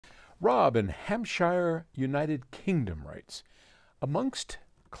Rob in Hampshire, United Kingdom writes, amongst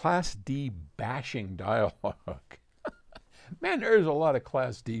Class D bashing dialogue, man, there's a lot of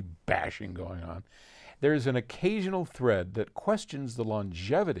Class D bashing going on. There's an occasional thread that questions the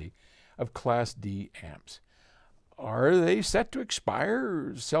longevity of Class D amps. Are they set to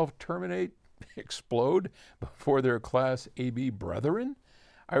expire, self-terminate, explode before their Class AB brethren?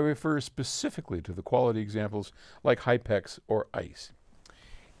 I refer specifically to the quality examples like Hypex or ICE.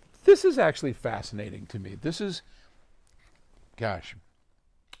 This is actually fascinating to me. This is, gosh,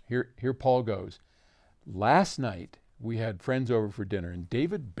 here Paul goes. Last night, we had friends over for dinner, and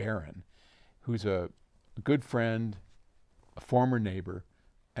David Barron, who's a good friend, a former neighbor,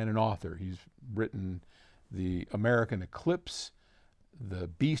 and an author. He's written The American Eclipse, The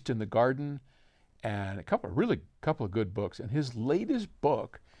Beast in the Garden, and a couple of good books. And his latest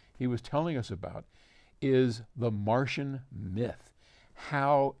book he was telling us about is The Martian Myth.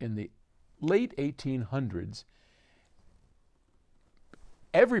 How in the late 1800s,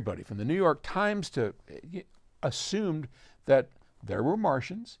 everybody from the New York Times to assumed that there were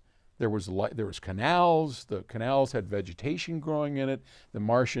Martians. There was canals. The canals had vegetation growing in it. The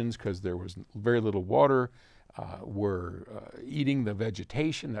Martians, because there was very little water, were eating the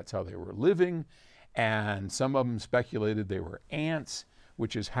vegetation. That's how they were living. And some of them speculated they were ants,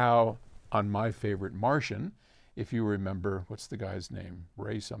 which is how, on my favorite Martian, if you remember, what's the guy's name?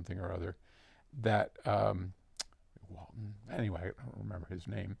 Ray something or other. That, anyway, I don't remember his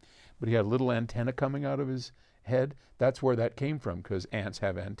name. But he had a little antenna coming out of his head. That's where that came from, because ants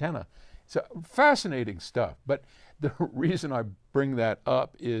have antenna. So fascinating stuff. But the reason I bring that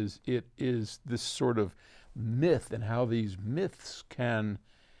up is it is this sort of myth, and how these myths can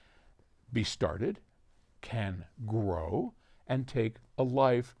be started, can grow, and take a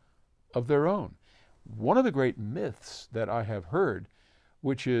life of their own. One of the great myths that I have heard,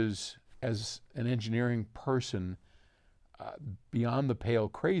 which is, as an engineering person, beyond the pale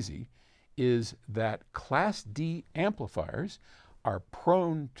crazy, is that Class D amplifiers are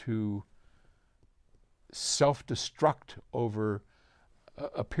prone to self-destruct over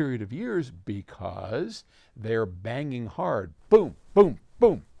a period of years because they're banging hard, boom, boom,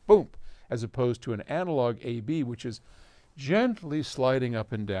 boom, boom, as opposed to an analog AB, which is gently sliding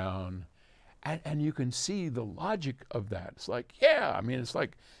up and down. And you can see the logic of that. It's like, yeah, I mean, it's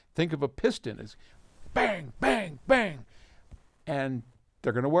like, think of a piston. It's bang, bang, bang. And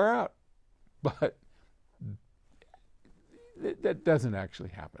they're going to wear out. But that doesn't actually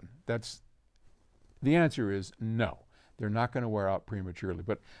happen. The answer is no. They're not going to wear out prematurely.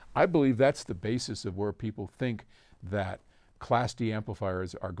 But I believe that's the basis of where people think that Class D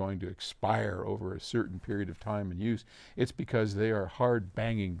amplifiers are going to expire over a certain period of time and use. It's because they are hard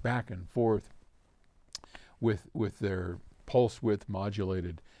banging back and forth with their pulse width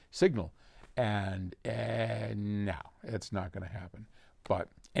modulated signal. And no, it's not going to happen. But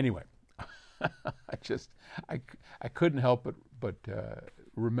anyway, I couldn't help but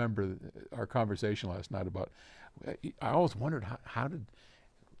remember our conversation last night about, I always wondered how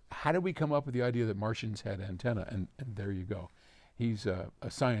did we come up with the idea that Martians had antenna? And there you go. He's a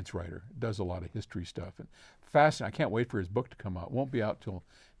science writer, does a lot of history stuff, and fascinating. I can't wait for his book to come out. It won't be out till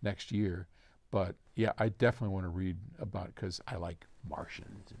next year, but yeah, I definitely want to read about it because I like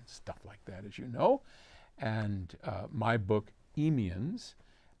Martians and stuff like that, as you know. And my book, Emians,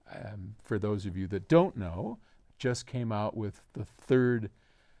 for those of you that don't know, just came out with the third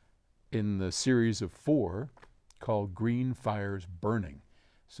in the series of 4 called Green Fires Burning.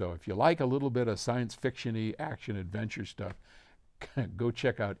 So if you like a little bit of science fiction-y action adventure stuff, go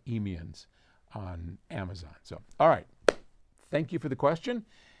check out Emians on Amazon. So, all right. Thank you for the question.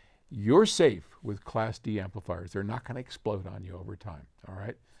 You're safe with Class D amplifiers. They're not going to explode on you over time. All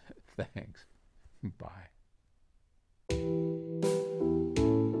right.